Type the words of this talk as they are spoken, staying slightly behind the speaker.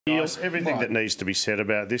Everything that needs to be said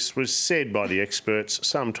about this was said by the experts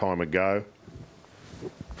some time ago.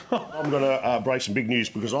 I'm going to break some big news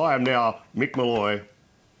because I am now Mick Malloy,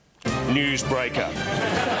 newsbreaker.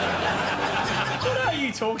 What are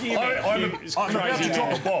you talking about? I'm about to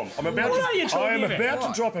drop a bomb. I'm about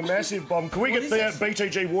to drop a massive bomb. Can we get the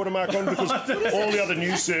BTG watermark on because all the other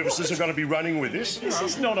news services are going to be running with this? This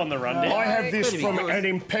is not on the rundown. I have this from an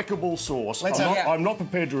impeccable source. I'm not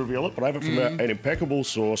prepared to reveal it, but I have it from an impeccable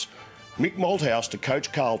source. Mick Malthouse to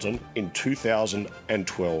coach Carlton in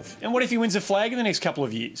 2012. And what if he wins a flag in the next couple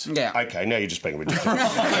of years? Yeah. OK, now you're just being ridiculous.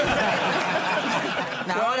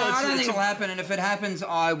 No, I don't think it'll happen, and if it happens,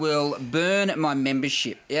 I will burn my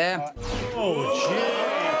membership, yeah? Oh, gee.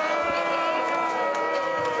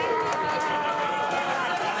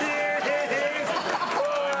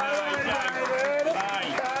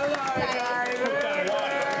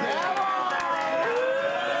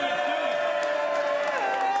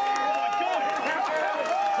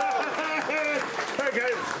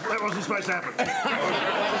 That wasn't supposed to happen.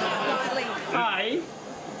 Hey,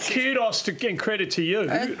 kudos and credit to you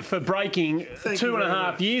for breaking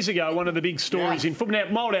 2.5 years ago one of the big stories in football. Now,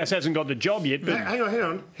 Malthouse hasn't got the job yet, but... Hang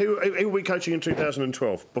on. He will be coaching in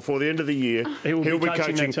 2012. Before the end of the year, he'll be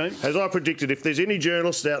coaching that team. As I predicted, if there's any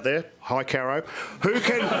journalists out there, hi, Caro, who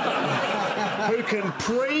can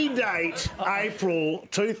predate April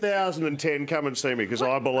 2010, come and see me, because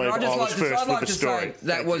I believe I was first with the story.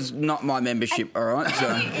 That was not my membership, all right?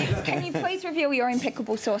 So. Can you please reveal your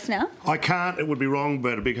impeccable source now? I can't. It would be wrong,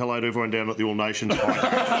 but a big hello to everyone down at the All Nations.